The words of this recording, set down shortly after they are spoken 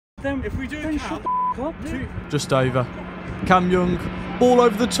Then if we do a count, just over. Cam Young, ball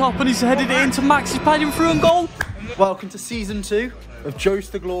over the top, and he's headed it into Max. He's played him through and goal. Welcome to season 2 of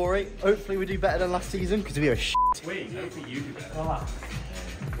Joe's the Glory. Hopefully we do better than last season because we were shit. wait, hopefully you do better.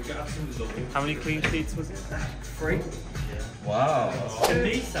 How many clean sheets was it? 3. Wow.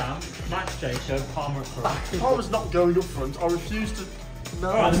 Me, Sam, Max, Jacob, Palmer, I was not going up front. I refused to.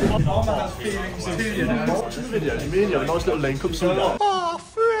 No. Palmer has feelings too, you know. Watching the video, me and you had a nice little link up somewhere. Oh,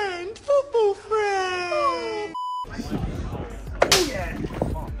 friend, football friend.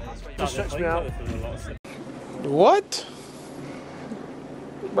 Just stretch me out. What?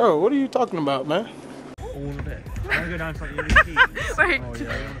 Bro, what are you talking about, man? All of it. I want to go down to like the keys. Wait. Oh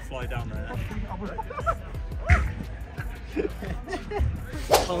yeah, I want to fly down there.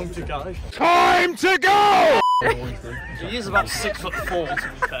 Time to go. Time to go! He is about 6'4", to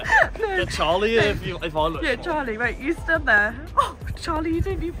be fair. Get Charlie here if I look. Yeah, Charlie, wait, you stood there. Oh, Charlie, you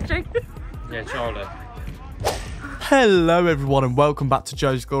didn't even shake. Yeah, Charlie. Hello everyone and welcome back to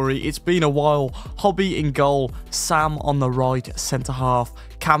Joe's Glory. It's been a while. Hobby in goal, Sam on the right centre half,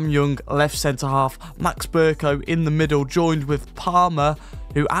 Cam Young left centre half, Max Burko in the middle, joined with Palmer,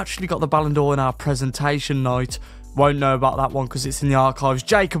 who actually got the Ballon d'Or in our presentation night. Won't know about that one because it's in the archives.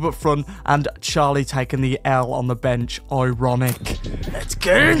 Jacob up front and Charlie taking the L on the bench. Ironic. Let's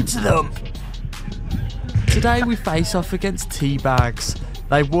get into them. Today we face off against TeaBags.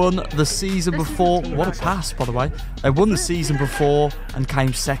 They won the season before. What a pass, by the way. They won the season before and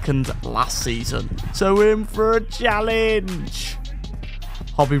came second last season. So we're in for a challenge.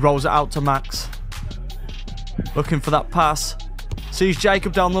 Hobby rolls it out to Max. Looking for that pass. Sees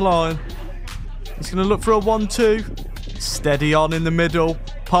Jacob down the line. He's going to look for a 1-2. Steady on in the middle.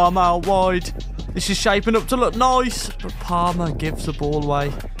 Palmer out wide. This is shaping up to look nice. But Palmer gives the ball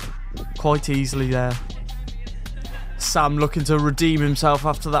away quite easily there. Sam looking to redeem himself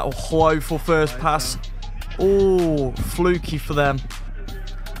after that woeful first pass. Oh, fluky for them.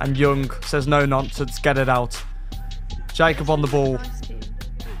 And Young says no nonsense, get it out. Jacob on the ball.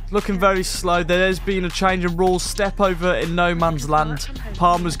 Looking very slow. There's been a change in rules. Step over in no man's land.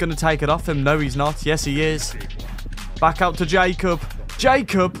 Palmer's going to take it off him. No, he's not. Yes, he is. Back out to Jacob.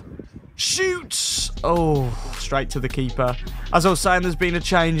 Jacob shoots. Oh, straight to the keeper. As I was saying, there's been a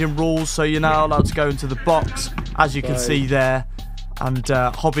change in rules, so you're now allowed to go into the box, as you can see there. And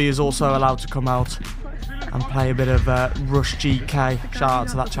Hobby is also allowed to come out and play a bit of Rush GK. Shout out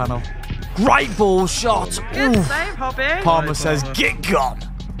to that channel. Great ball shot. Good save, Hobby. Palmer says, get gone.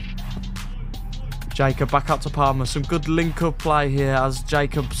 Jacob back out to Palmer. Some good link-up play here, as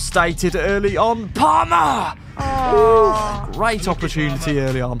Jacob stated early on. Palmer! Oh. Ooh, great opportunity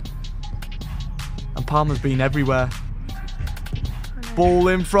early on. And Palmer's been everywhere. Ball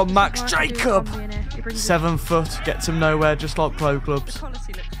in from Max. Jacob! 7 foot. Gets him nowhere, just like pro clubs.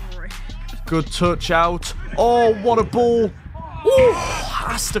 Good touch out. Oh, what a ball. Ooh,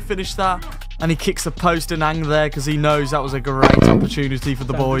 has to finish that. And he kicks the post and hang there because he knows that was a great opportunity for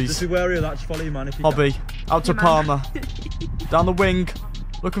the boys. Just be wary of that. Just follow you, man. If you Hobby, out to Palmer. Down the wing.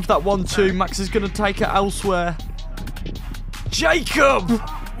 Looking for that 1-2. Max is going to take it elsewhere. Jacob!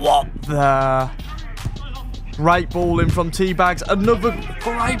 What the... Great ball in from TeaBags. Another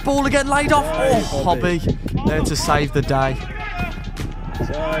great ball again laid off. Oh, Hobby. There to save the day.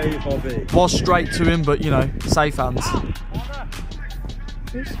 Save, Hobby. Was straight to him, but, you know, safe hands.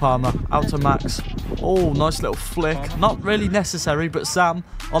 Palmer, out to Max. Oh, nice little flick. Not really necessary, but Sam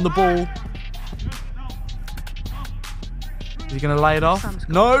on the ball. Is he going to lay it off?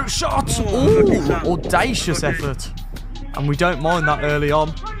 No, shot! Ooh, audacious effort. And we don't mind that early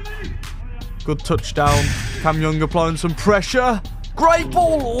on. Good touchdown. Cam Young applying some pressure. Great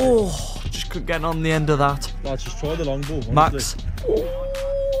ball. Oh, just couldn't get on the end of that. Let's just try the long ball. Max. Ooh.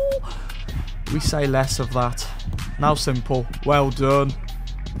 We say less of that. Now simple. Well done.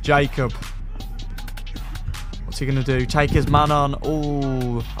 Jacob. What's he going to do? Take his man on.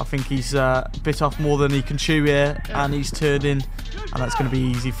 Oh, I think he's bit off more than he can chew here. And he's turned in. And that's going to be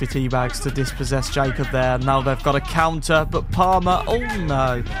easy for TeaBags to dispossess Jacob there. Now they've got a counter. But Palmer. Oh,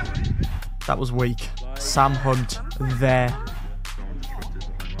 no. That was weak. Sam Hunt there.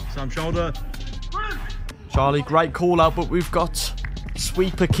 Sam shoulder. Charlie, great call out. But we've got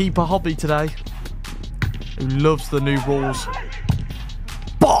sweeper keeper Hobby today, who loves the new rules.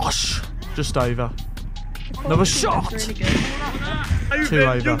 Bosh! Just over. Another shot. 2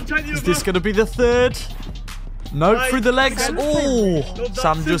 over. Is this going to be the third? No, through the legs. Oh!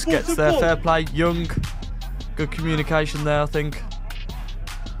 Sam just gets there. Fair play. Young. Good communication there, I think.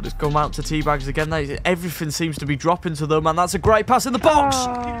 Let's come out to TeaBags again. Everything seems to be dropping to them. And that's a great pass in the box.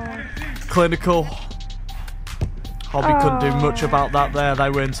 Clinical. Hobby couldn't do much about that there. They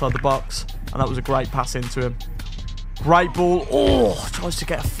were inside the box. And that was a great pass into him. Great ball. Oh, tries to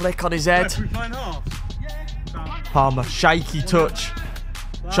get a flick on his head. Palmer, shaky touch.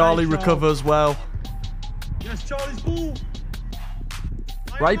 Charlie recovers well. Yes, Charlie's ball.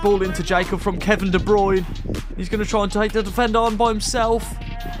 Great ball into Jacob from Kevin De Bruyne. He's going to try and take the defender on by himself.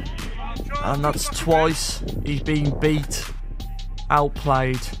 And that's twice he's been beat,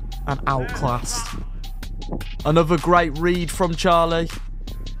 outplayed and outclassed. Another great read from Charlie.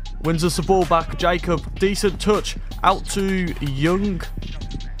 Wins us the ball back. Jacob, decent touch. Out to Young.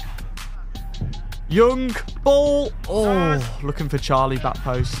 Young, ball. Oh, looking for Charlie back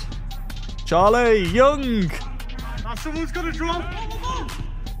post. Charlie, Young. Someone's got to drop.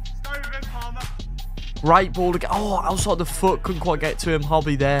 Stay with him, Palmer. Great ball again. Oh, outside the foot. Couldn't quite get to him.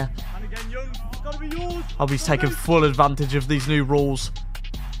 Hobby there. And again, Young. It's got to be yours. Hobby's taking full advantage of these new rules.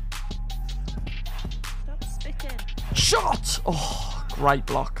 Stop spitting. Shot! Oh, great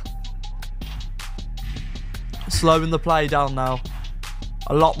block. Slowing the play down now.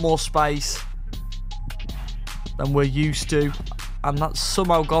 A lot more space than we're used to. And that's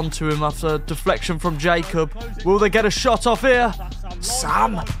somehow gone to him after a deflection from Jacob. Will they get a shot off here?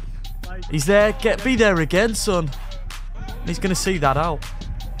 Sam! He's there. Be there again, son. He's going to see that out.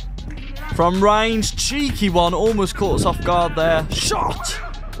 From range, cheeky one. Almost caught us off guard there. Shot!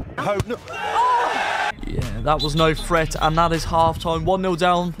 Yeah, that was no threat. And that is half-time. 1-0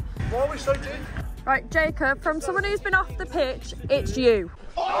 down. Why are we so deep? Right, Jacob, from someone who's been off the pitch, it's you.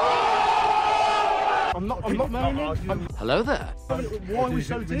 I'm not moaning. Hello there. Why are we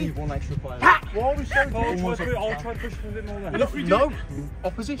so deep? One extra player. Why are we so deep? I'll try pushing a bit more there. And if we do, no,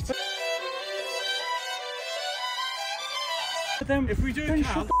 opposite. If we do a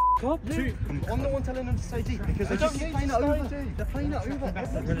count, I'm the one telling them to stay deep because they're just playing it over. They're playing it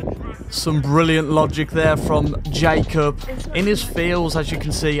over. Some brilliant logic there from Jacob in his feels, as you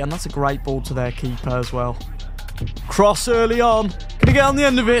can see, and that's a great ball to their keeper as well. Cross early on. Can he get on the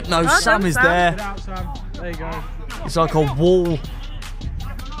end of it? No, Sam is there. Get out, Sam. There you go. It's like a wall.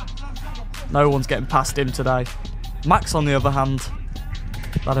 No one's getting past him today. Max, on the other hand,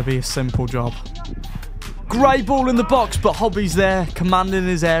 that'd be a simple job. Great ball in the box, but Hobby's there, commanding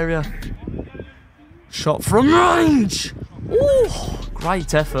his area. Shot from range. Ooh,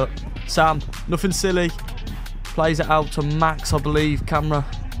 great effort. Sam, nothing silly. Plays it out to Max, I believe. Camera,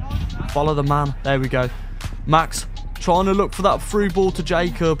 follow the man. There we go. Max trying to look for that through ball to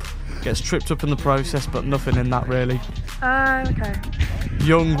Jacob. Gets tripped up in the process, but nothing in that really. Okay.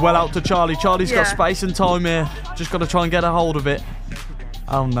 Young well out to Charlie. Charlie's got space and time here. Just got to try and get a hold of it.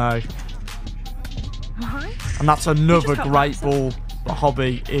 Oh no. What? And that's another great ball. But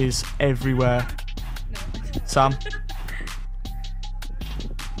Hobby is everywhere. Sam.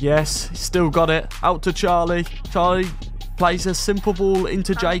 Yes, he's still got it. Out to Charlie. Charlie plays a simple ball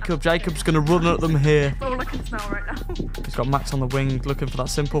into Jacob. Jacob's going to run at them here. That's all I can smell right now. He's got Max on the wing looking for that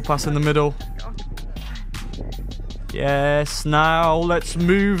simple pass in the middle. Yes, now let's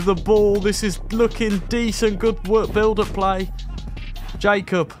move the ball. This is looking decent. Good work, build-up play.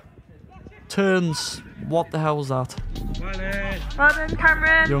 Jacob turns. What the hell's that? Well done,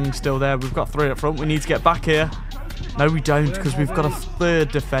 Cameron. Young's still there. We've got 3 up front. We need to get back here. No, we don't, because we've got a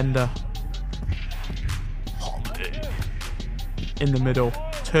 3rd defender. In the middle.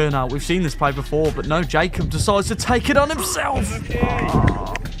 Turn out. We've seen this play before, but no, Jacob decides to take it on himself.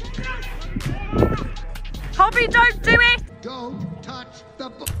 Hobby, don't do it. Don't touch the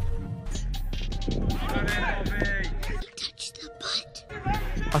butt.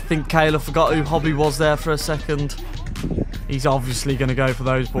 I think Kayla forgot who Hobby was there for a second. He's obviously going to go for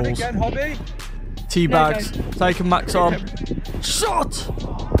those balls. Again, Hobby. TeaBags, taking Max on. Shot!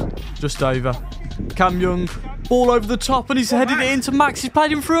 Just over. Cam Young, ball over the top, and he's headed it into Max. He's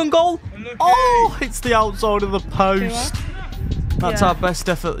played him through on goal. Oh, it's the outside of the post. That's our best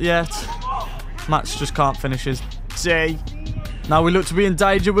effort yet. Max just can't finish his D. Now we look to be in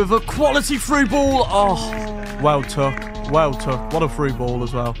danger with a quality through ball. Oh, well took. Well took. What a through ball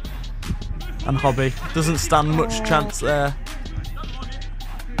as well. And Hobby doesn't stand much chance there.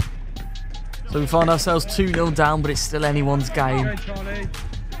 So we find ourselves 2-0 down, but it's still anyone's game.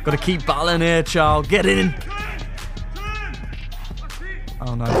 Got to keep battling here, Charles. Get in.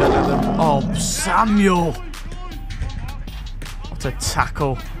 Oh no, don't let them. Oh, Samuel. What a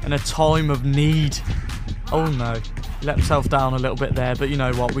tackle in a time of need. Oh no. He let himself down a little bit there, but you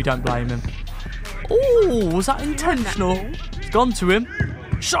know what? We don't blame him. Oh, was that intentional? It's gone to him.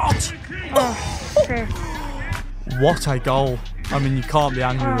 Shot. Oh, okay. What a goal. I mean, you can't be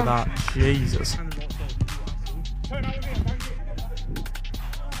angry with that. Jesus.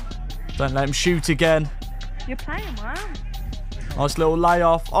 Don't let him shoot again. You're playing well. Nice little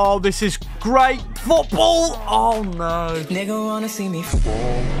layoff. Oh, this is great football. Oh, no. Nigga wanna see me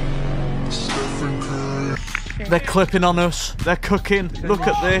They're clipping on us. They're cooking. Look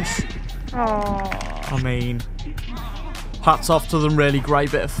at this. Oh. I mean, hats off to them. Really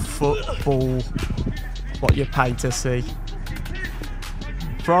great bit of football. What you pay to see.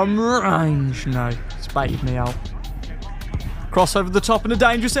 From range. No, it's baited me out. Cross over the top in a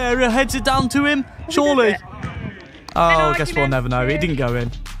dangerous area. Heads it down to him. Surely. Oh, I guess we'll never know. He didn't go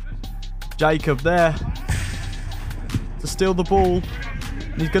in. Jacob there to steal the ball.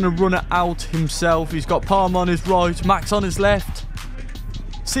 He's going to run it out himself. He's got Palmer on his right. Max on his left.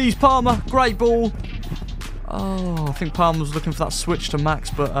 Sees Palmer. Great ball. Oh, I think Palmer was looking for that switch to Max,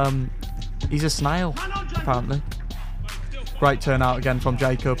 but he's a snail, apparently. Great turnout again from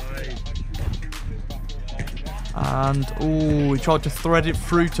Jacob. And, oh, he tried to thread it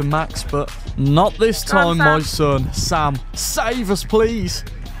through to Max, but not this time, my son. Sam, save us, please.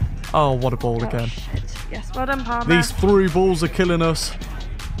 Oh, what a ball again. Shit. Yes, well done, Palmer. These through balls are killing us.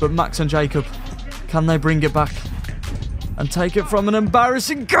 But Max and Jacob, can they bring it back and take it from an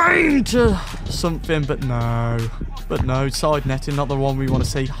embarrassing game to something? But no, side netting, not the one we want to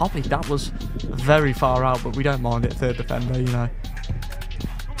see. Hobby, that was very far out, but we don't mind it. Third defender, you know.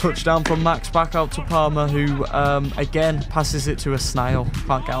 Touchdown from Max, back out to Palmer, who again passes it to a snail.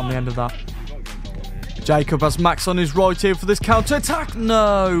 Can't get on the end of that. Jacob has Max on his right here for this counter attack.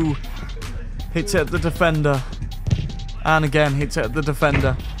 No, hits it at the defender, and again hits it at the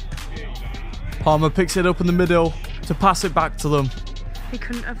defender. Palmer picks it up in the middle to pass it back to them. He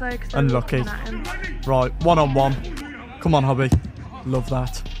couldn't have though. Unlucky. Right, 1-on-1. Come on, Hobby. Love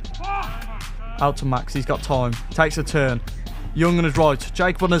that. Out to Max. He's got time. Takes a turn. Young on his right.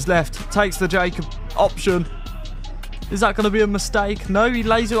 Jacob on his left. Takes the Jacob option. Is that going to be a mistake? No, he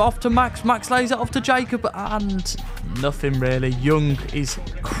lays it off to Max. Max lays it off to Jacob. And nothing really. Young is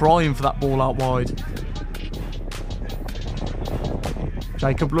crying for that ball out wide.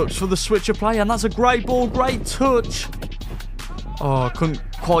 Jacob looks for the switcher play. And that's a great ball. Great touch. Oh, couldn't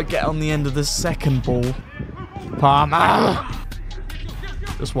quite get on the end of the second ball. Palmer.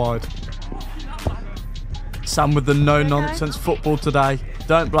 Just wide. Sam with the no-nonsense football today.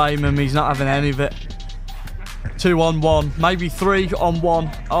 Don't blame him. He's not having any of it. 2-on-1. Maybe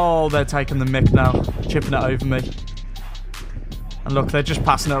 3-on-1. Oh, they're taking the mick now. Chipping it over me. And look, they're just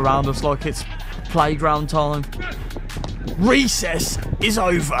passing it around us like it's playground time. Recess is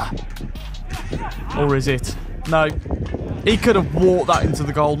over. Or is it? No. He could have walked that into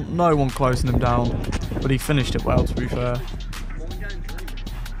the goal. No one closing him down. But he finished it well, to be fair.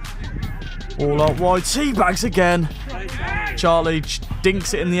 All out wide. TeaBags again. Charlie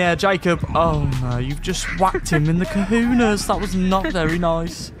dinks it in the air. Jacob. Oh, no. You've just whacked him in the kahunas. That was not very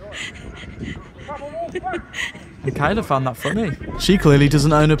nice. And Kayla found that funny. She clearly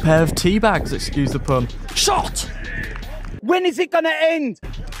doesn't own a pair of TeaBags, excuse the pun. Shot! When is it going to end?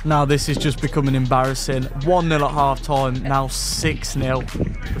 Now this is just becoming embarrassing. 1-0 at half-time. Now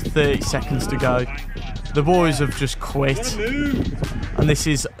 6-0 with 30 seconds to go. The boys have just quit. And this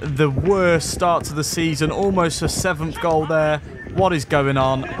is the worst start to the season. Almost a 7th goal there. What is going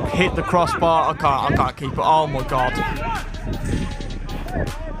on? Hit the crossbar. I can't keep it. Oh my god.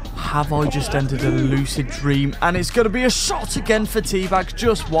 Have I just entered a lucid dream? And it's going to be a shot again for TeaBags,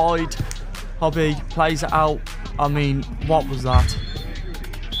 just wide. Hobby plays it out. I mean, what was that?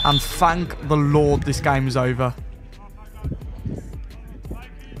 And thank the Lord this game is over.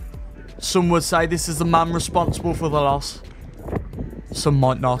 Some would say this is the man responsible for the loss. Some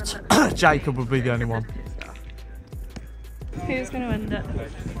might not. Jacob would be the only one. Who's going to end it?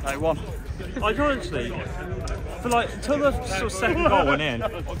 I won. I honestly, for like, until the sort of second goal went in,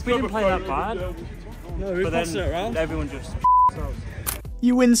 we didn't play that bad. No, we passed it around. Everyone just...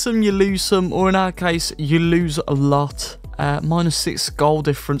 You win some, you lose some, or in our case, you lose a lot. -6 goal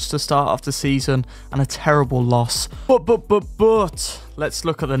difference to start off the season and a terrible loss. But, let's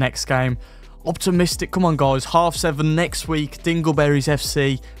look at the next game. Optimistic, come on guys, 7:30 next week, Dingleberries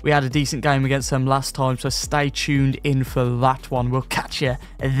FC. We had a decent game against them last time, so stay tuned in for that one. We'll catch you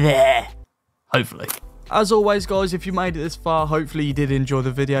there, hopefully. As always guys, if you made it this far, hopefully you did enjoy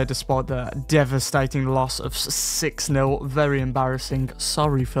the video despite the devastating loss of 6-0. Very embarrassing,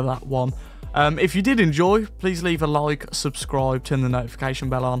 sorry for that one. If you did enjoy, please leave a like, subscribe, turn the notification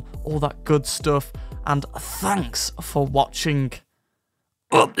bell on, all that good stuff. And thanks for watching.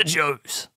 Up the Joes.